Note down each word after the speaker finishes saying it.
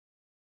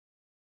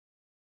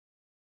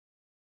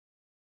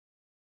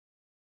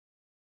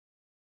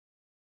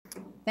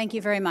Thank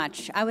you very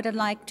much. I would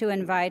like to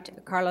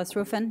invite Carlos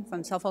Ruffin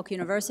from Suffolk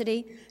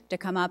University to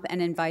come up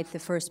and invite the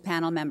first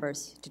panel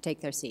members to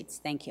take their seats.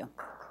 Thank you.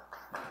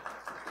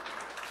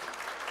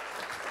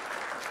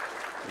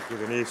 Thank you,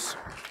 Denise. I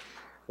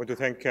want to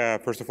thank,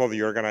 first of all,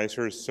 the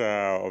organizers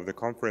of the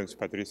conference,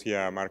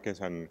 Patricia Marquez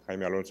and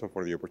Jaime Alonso,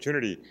 for the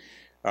opportunity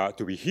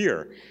to be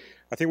here.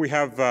 I think we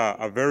have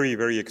a very,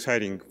 very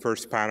exciting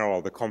first panel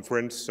of the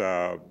conference.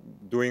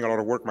 Doing a lot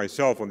of work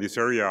myself on this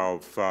area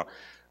of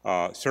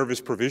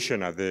service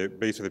provision at the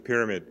base of the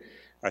pyramid.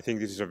 I think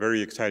this is a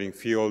very exciting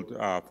field.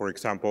 For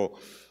example,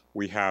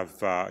 we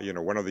have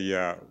one of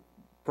the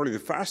probably the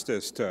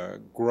fastest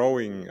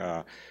growing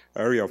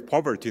area of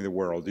poverty in the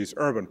world is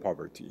urban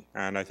poverty.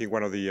 And I think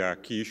one of the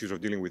key issues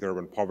of dealing with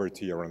urban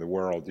poverty around the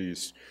world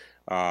is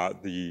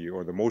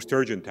the most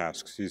urgent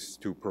tasks is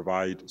to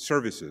provide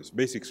services,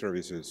 basic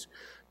services,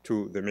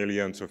 to the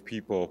millions of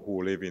people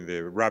who live in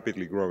the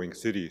rapidly growing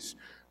cities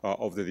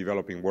of the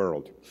developing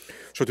world.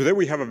 So today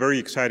we have a very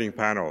exciting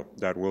panel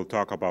that will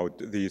talk about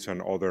these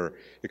and other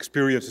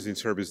experiences in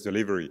service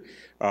delivery.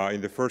 In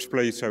the first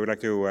place, I would like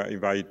to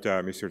invite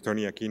Mr.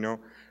 Tony Aquino,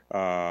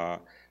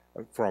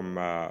 from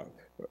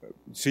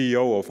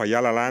CEO of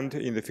Ayala Land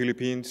in the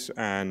Philippines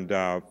and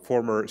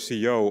former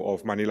CEO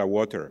of Manila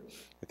Water.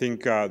 I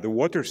think the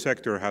water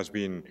sector has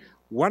been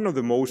one of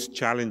the most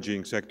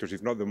challenging sectors,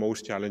 if not the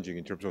most challenging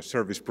in terms of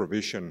service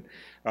provision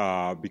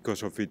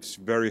because of its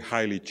very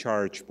highly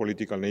charged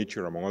political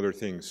nature, among other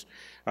things.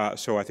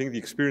 So I think the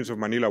experience of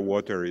Manila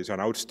Water is an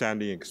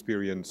outstanding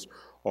experience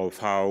of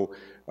how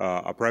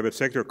a private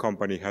sector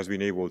company has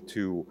been able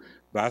to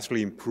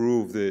vastly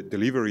improve the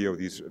delivery of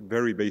this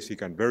very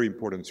basic and very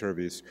important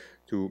service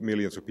to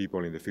millions of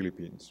people in the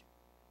Philippines.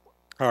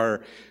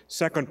 Our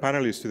second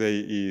panelist today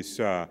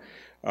is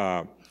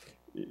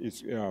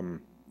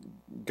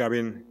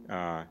Gavin,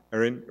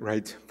 Erin,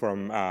 right,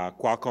 from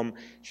Qualcomm.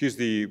 She's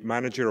the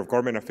manager of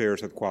government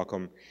affairs at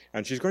Qualcomm,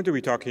 and she's going to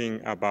be talking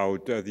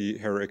about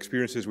her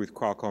experiences with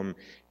Qualcomm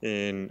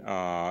in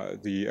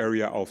the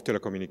area of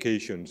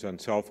telecommunications and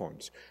cell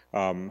phones.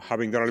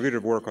 Having done a little bit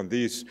of work on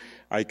this,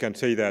 I can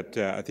say that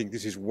I think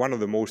this is one of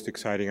the most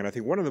exciting and I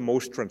think one of the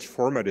most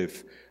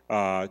transformative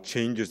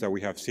changes that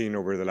we have seen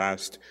over the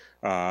last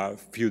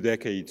few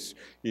decades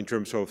in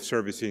terms of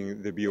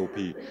servicing the BOP.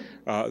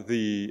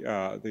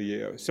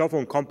 The cell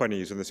phone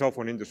companies and the cell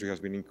phone industry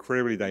has been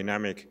incredibly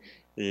dynamic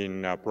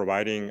in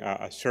providing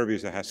a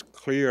service that has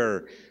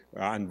clear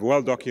and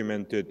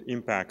well-documented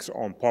impacts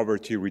on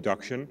poverty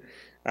reduction,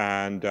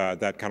 and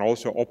that can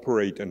also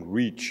operate and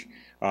reach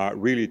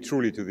really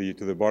truly to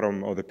the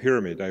bottom of the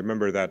pyramid. I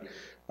remember that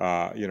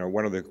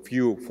one of the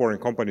few foreign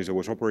companies that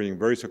was operating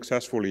very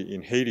successfully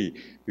in Haiti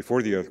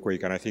before the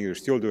earthquake, and I think they're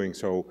still doing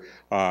so,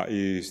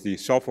 is the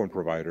cell phone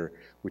provider,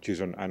 which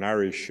is an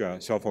Irish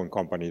cell phone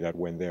company that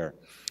went there.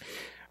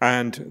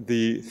 And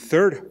the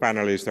third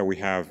panelist that we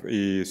have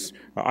is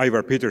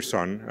Ivar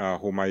Peterson,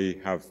 whom I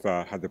have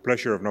had the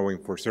pleasure of knowing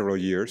for several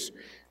years,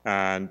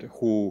 and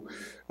who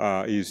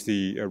is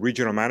the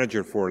regional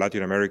manager for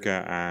Latin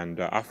America and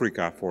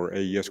Africa for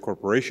AES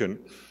Corporation.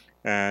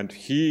 And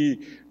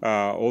he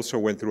also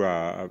went through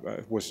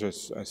was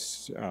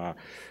a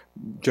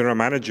general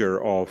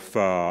manager of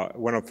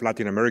one of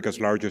Latin America's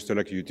largest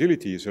electric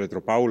utilities,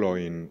 Eletropaulo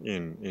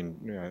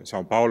in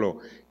Sao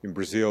Paulo in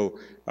Brazil,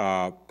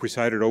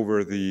 presided over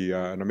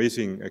an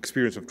amazing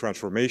experience of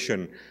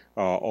transformation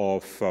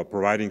of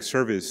providing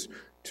service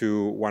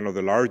to one of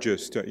the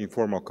largest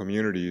informal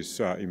communities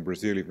in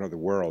Brazil, if not the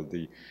world,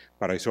 the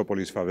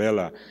Paraisópolis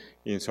favela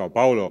in Sao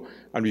Paulo.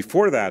 And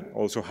before that,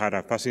 also had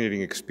a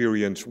fascinating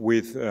experience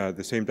with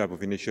the same type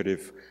of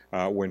initiative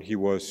when he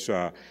was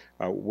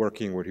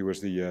working, where he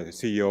was the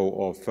CEO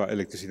of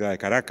Electricidad de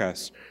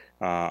Caracas,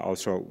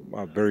 also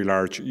a very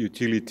large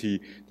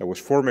utility that was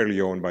formerly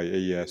owned by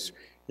AES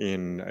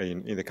in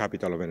the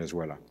capital of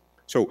Venezuela.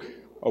 So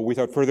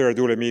without further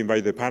ado, let me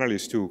invite the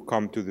panelists to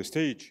come to the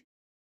stage.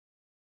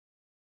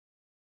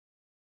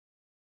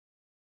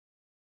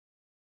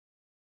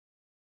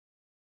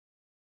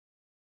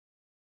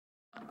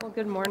 Well,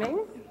 good morning.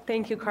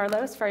 Thank you,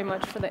 Carlos, very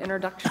much for the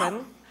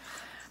introduction.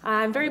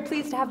 I'm very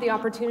pleased to have the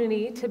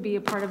opportunity to be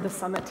a part of the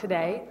summit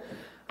today.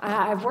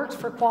 I've worked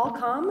for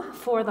Qualcomm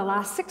for the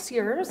last 6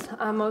 years,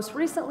 most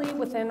recently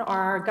within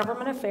our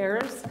government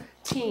affairs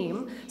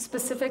team,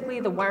 specifically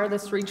the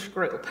wireless reach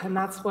group, and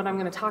that's what I'm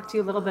going to talk to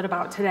you a little bit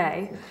about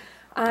today.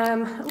 A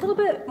little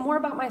bit more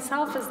about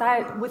myself is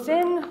that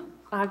within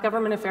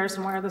government affairs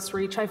and wireless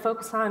reach, I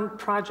focus on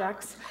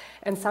projects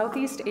in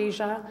Southeast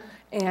Asia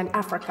and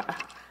Africa.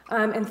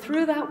 And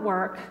through that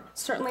work,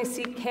 certainly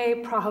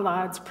C.K.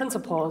 Prahalad's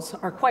principles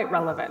are quite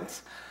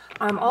relevant.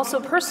 Also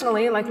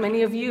personally, like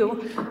many of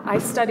you, I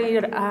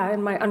studied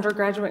in my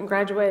undergraduate and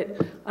graduate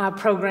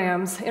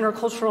programs,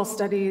 intercultural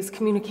studies,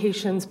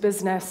 communications,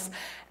 business,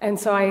 and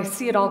so I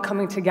see it all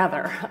coming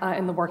together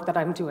in the work that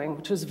I'm doing,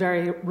 which is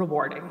very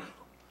rewarding.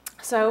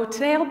 So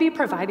today I'll be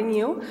providing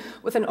you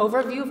with an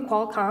overview of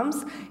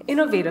Qualcomm's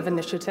innovative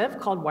initiative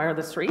called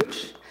Wireless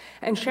Reach,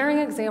 and sharing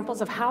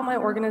examples of how my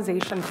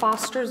organization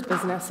fosters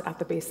business at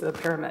the base of the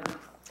pyramid.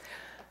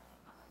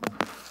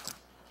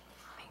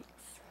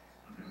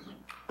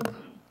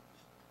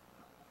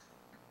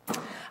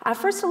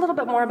 First, a little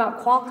bit more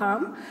about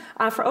Qualcomm.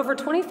 For over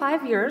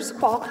 25 years,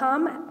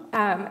 Qualcomm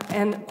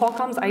and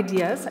Qualcomm's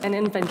ideas and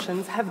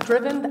inventions have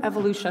driven the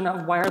evolution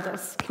of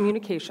wireless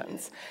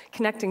communications,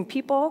 connecting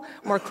people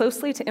more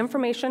closely to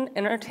information,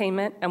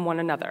 entertainment, and one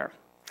another.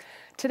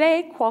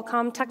 Today,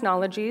 Qualcomm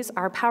technologies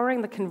are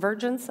powering the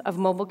convergence of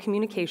mobile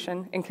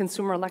communication and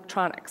consumer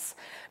electronics,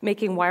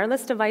 making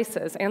wireless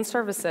devices and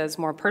services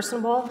more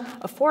personable,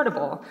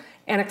 affordable,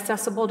 and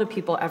accessible to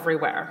people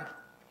everywhere.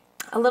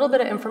 A little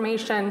bit of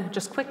information,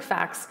 just quick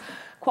facts.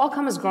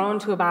 Qualcomm has grown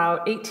to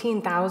about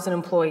 18,000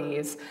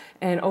 employees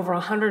in over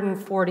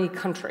 140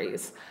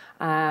 countries.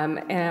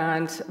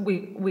 And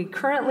we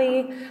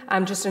currently,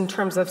 just in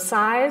terms of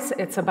size,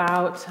 it's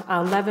about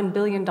 $11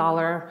 billion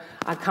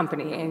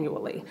company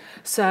annually.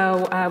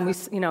 So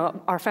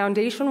our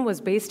foundation was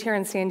based here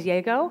in San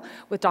Diego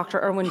with Dr.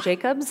 Irwin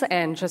Jacobs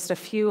and just a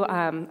few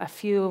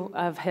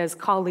of his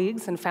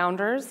colleagues and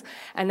founders,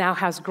 and now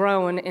has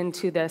grown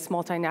into this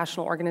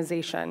multinational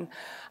organization.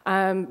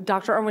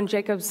 Dr. Irwin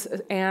Jacobs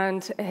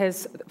and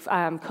his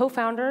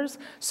co-founders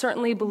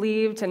certainly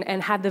believed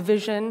and had the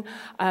vision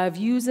of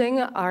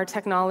using our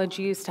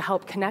technologies to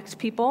help connect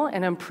people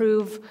and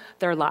improve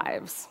their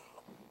lives.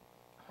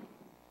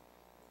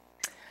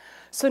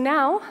 So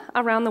now,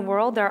 around the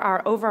world, there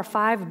are over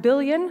 5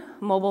 billion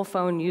mobile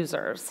phone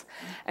users.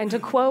 And to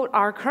quote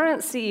our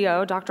current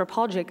CEO, Dr.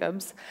 Paul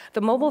Jacobs,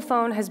 the mobile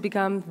phone has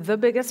become the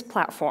biggest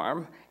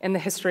platform in the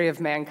history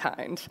of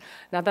mankind.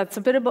 Now, that's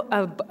a bit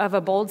of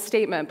a bold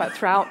statement, but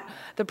throughout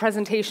the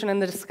presentation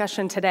and the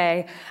discussion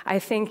today, I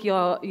think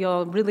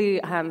you'll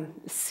really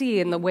see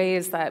in the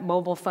ways that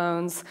mobile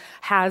phones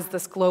has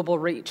this global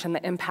reach and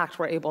the impact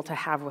we're able to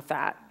have with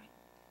that.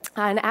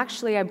 And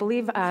actually, I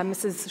believe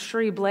Mrs.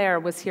 Cherie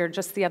Blair was here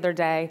just the other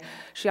day.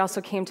 She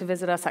also came to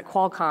visit us at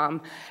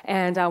Qualcomm.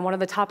 And one of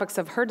the topics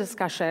of her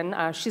discussion,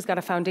 she's got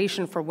a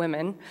foundation for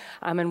women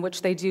in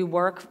which they do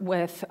work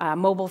with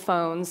mobile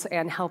phones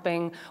and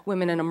helping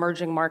women in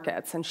emerging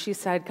markets. And she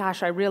said,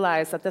 gosh, I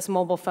realize that this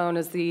mobile phone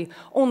is the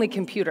only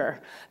computer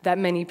that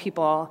many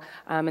people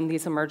in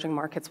these emerging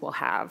markets will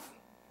have.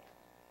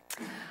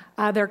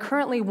 There are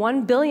currently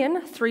 1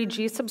 billion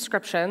 3G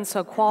subscriptions,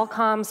 so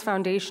Qualcomm's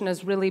foundation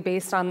is really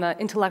based on the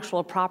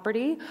intellectual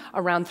property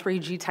around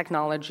 3G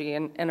technology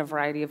and a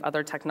variety of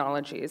other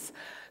technologies.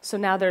 So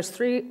now there's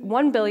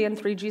 1 billion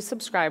 3G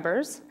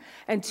subscribers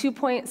and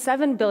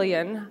 2.7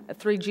 billion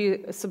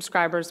 3G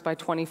subscribers by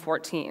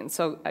 2014.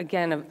 So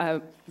again,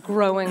 a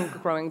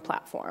growing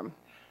platform.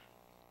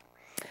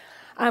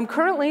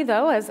 Currently,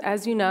 though,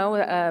 as you know,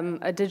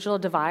 a digital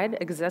divide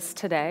exists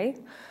today.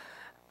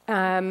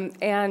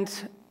 And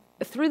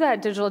through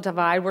that digital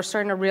divide, we're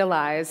starting to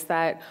realize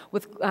that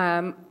with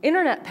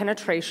internet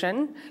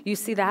penetration, you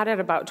see that at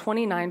about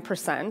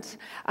 29%,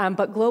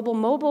 but global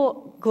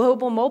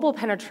mobile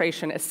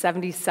penetration is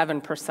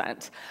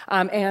 77%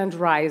 and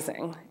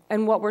rising.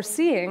 And what we're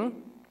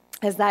seeing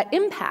is that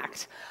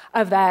impact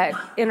of that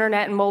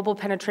internet and mobile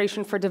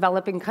penetration for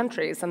developing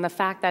countries and the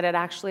fact that it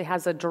actually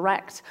has a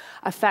direct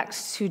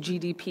effect to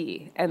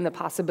GDP and the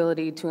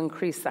possibility to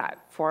increase that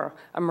for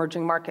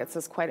emerging markets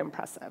is quite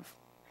impressive.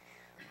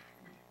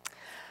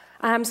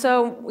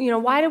 So,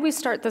 why did we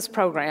start this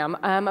program?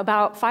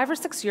 About 5 or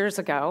 6 years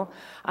ago,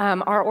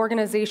 our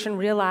organization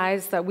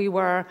realized that we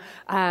were,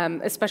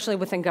 especially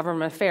within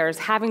government affairs,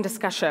 having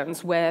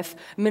discussions with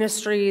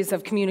ministries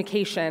of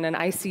communication and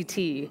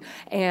ICT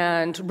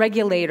and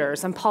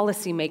regulators and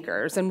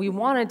policymakers, and we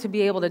wanted to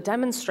be able to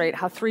demonstrate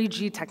how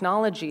 3G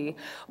technology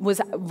was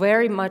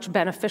very much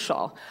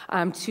beneficial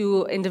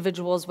to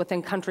individuals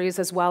within countries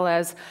as well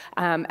as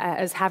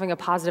having a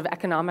positive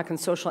economic and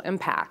social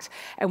impact.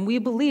 And we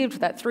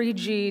believed that 3G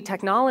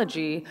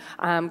technology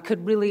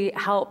could really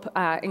help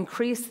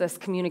increase this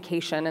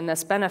communication and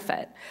this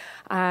benefit.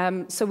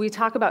 So we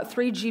talk about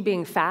 3G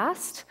being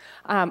fast,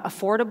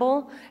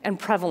 affordable, and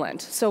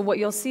prevalent. So what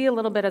you'll see a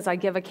little bit as I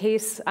give a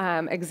case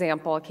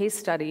example, a case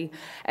study,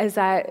 is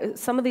that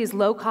some of these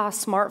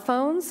low-cost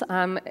smartphones,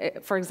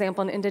 for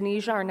example, in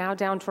Indonesia, are now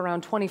down to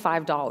around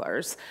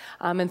 $25.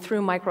 And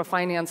through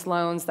microfinance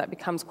loans, that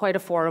becomes quite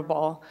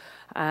affordable.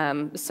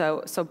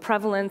 So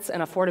prevalence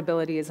and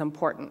affordability is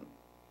important.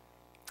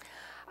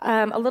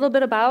 A little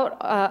bit about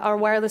our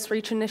Wireless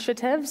Reach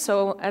initiative.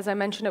 So as I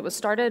mentioned, it was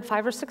started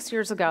 5 or 6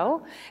 years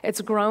ago.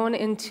 It's grown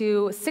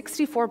into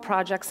 64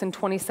 projects in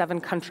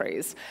 27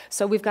 countries.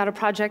 So we've got a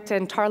project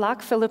in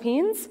Tarlac,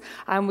 Philippines.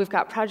 We've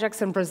got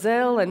projects in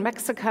Brazil and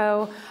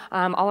Mexico,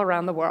 all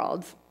around the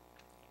world.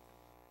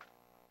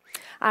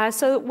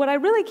 So what I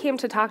really came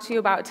to talk to you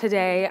about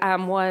today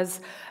was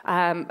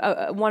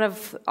one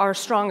of our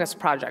strongest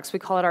projects. We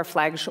call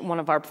it one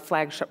of our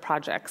flagship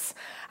projects.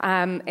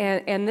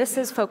 And this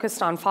is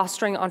focused on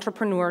fostering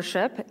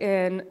entrepreneurship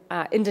in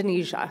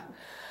Indonesia.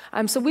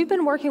 So we've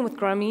been working with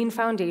Grameen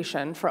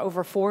Foundation for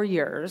over 4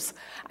 years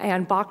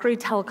and Bakri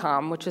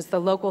Telkom, which is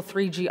the local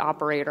 3G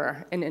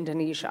operator in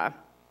Indonesia.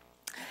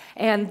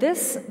 And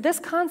this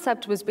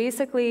concept was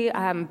basically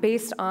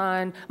based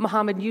on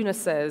Muhammad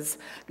Yunus's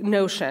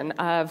notion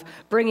of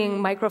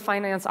bringing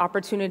microfinance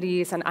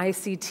opportunities and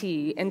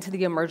ICT into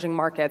the emerging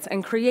markets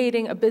and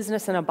creating a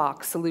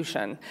business-in-a-box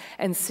solution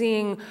and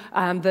seeing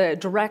the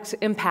direct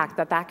impact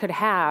that that could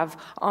have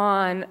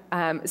on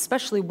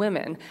especially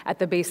women at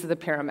the base of the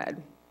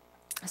pyramid.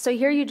 So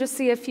here you just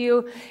see a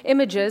few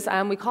images.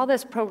 We call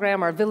this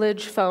program our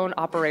Village Phone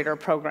Operator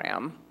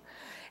Program.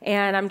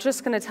 And I'm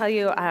just going to tell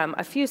you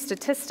a few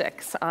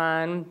statistics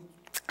on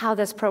how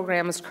this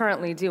program is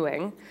currently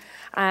doing.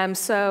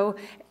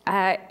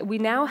 We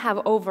now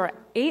have over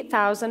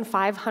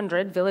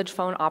 8,500 village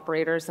phone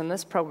operators in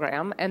this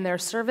program, and they're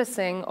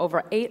servicing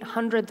over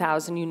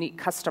 800,000 unique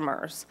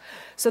customers.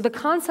 So the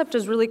concept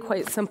is really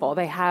quite simple.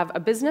 They have a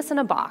business in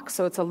a box,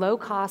 so it's a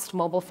low-cost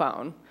mobile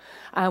phone.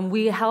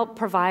 We help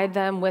provide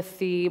them with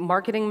the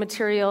marketing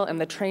material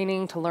and the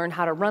training to learn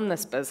how to run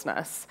this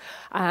business.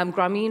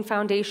 Grameen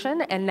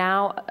Foundation and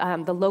now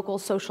the local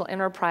social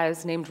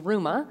enterprise named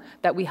Ruma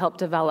that we helped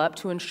develop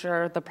to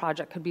ensure the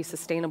project could be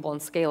sustainable and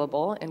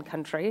scalable in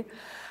country.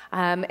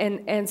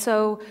 And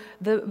so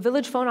the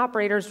village phone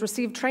operators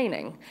receive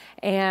training,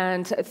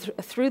 and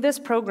through this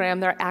program,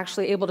 they're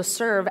actually able to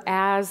serve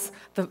as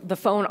the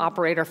phone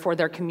operator for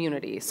their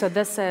community. So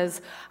this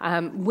says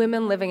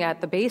women living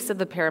at the base of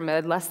the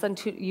pyramid, less than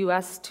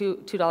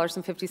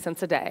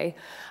 $2.50 a day,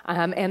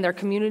 and their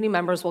community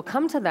members will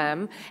come to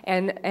them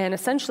and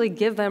essentially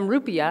give them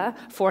rupiah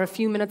for a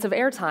few minutes of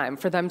airtime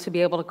for them to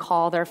be able to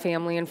call their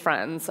family and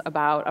friends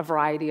about a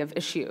variety of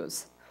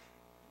issues.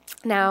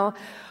 Now,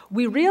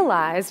 we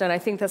realized, and I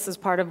think this is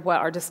part of what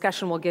our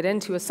discussion will get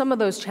into, is some of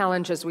those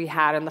challenges we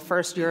had in the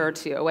first year or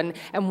two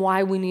and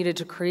why we needed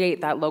to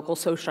create that local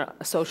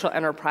social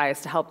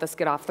enterprise to help this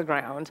get off the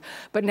ground.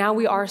 But now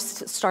we are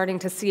starting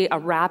to see a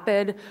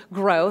rapid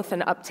growth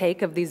and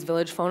uptake of these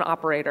village phone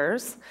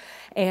operators.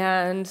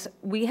 And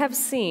we have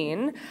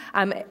seen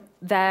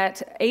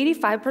that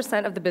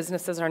 85% of the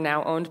businesses are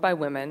now owned by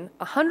women,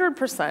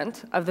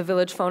 100% of the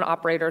village phone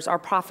operators are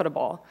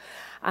profitable,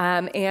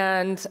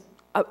 and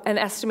an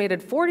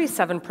estimated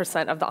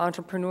 47% of the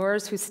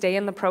entrepreneurs who stay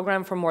in the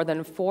program for more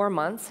than 4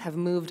 months have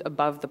moved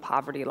above the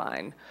poverty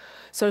line.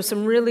 So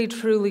some really,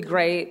 truly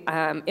great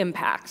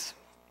impact.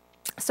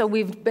 So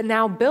we've been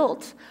now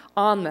built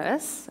on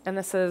this, and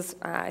this is,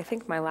 I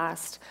think, my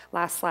last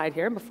slide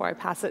here before I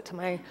pass it to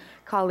my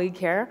colleague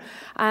here.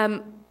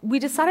 We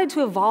decided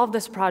to evolve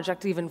this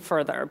project even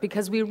further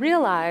because we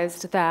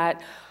realized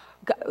that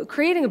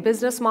creating a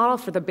business model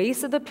for the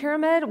base of the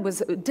pyramid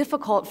was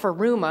difficult for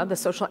Ruma, the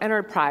social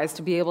enterprise,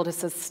 to be able to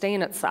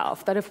sustain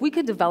itself. That if we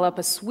could develop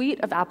a suite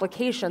of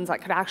applications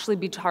that could actually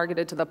be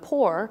targeted to the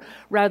poor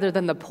rather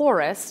than the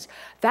poorest,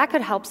 that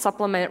could help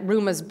supplement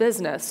Ruma's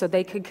business so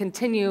they could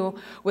continue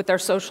with their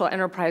social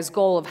enterprise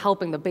goal of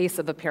helping the base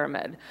of the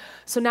pyramid.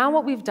 So now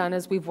what we've done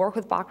is we've worked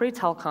with Bakri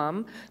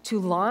Telecom to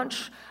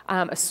launch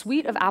a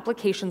suite of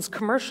applications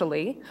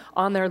commercially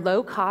on their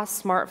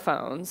low-cost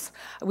smartphones.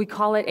 We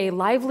call it a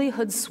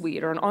livelihood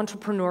suite or an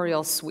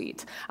entrepreneurial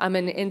suite.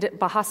 In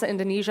Bahasa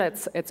Indonesia,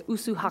 it's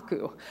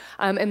usuhaku.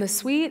 And the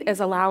suite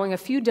is allowing a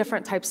few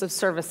different types of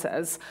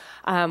services.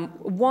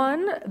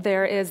 One,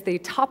 there is the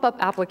top-up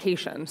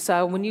application.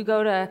 So when you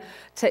go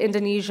to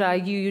Indonesia,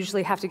 you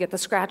usually have to get the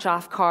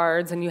scratch-off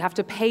cards, and you have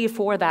to pay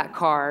for that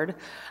card.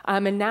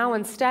 And now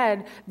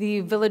instead,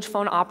 the village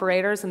phone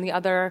operators and the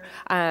other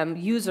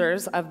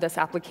users of this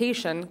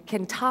application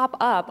can top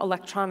up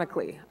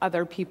electronically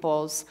other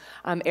people's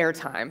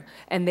airtime,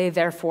 and they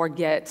therefore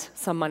get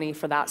some money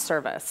for that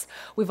service.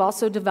 We've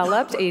also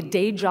developed a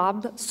day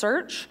job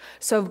search,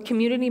 so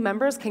community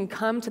members can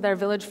come to their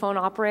village phone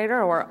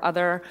operator or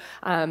other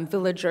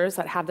villagers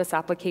that have this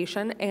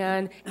application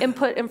and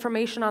input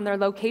information on their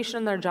location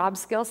and their job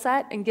skill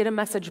set and get a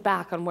message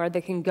back on where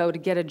they can go to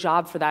get a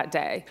job for that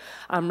day,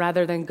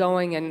 rather than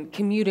going and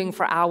commuting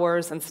for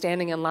hours and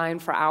standing in line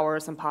for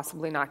hours and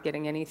possibly not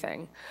getting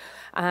anything.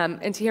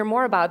 And to hear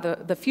more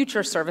about the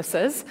future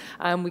services,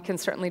 we can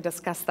certainly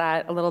discuss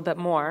that a little bit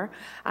more.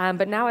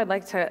 But now I'd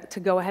like to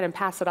go ahead and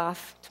pass it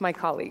off to my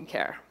colleague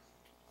here.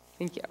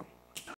 Thank you.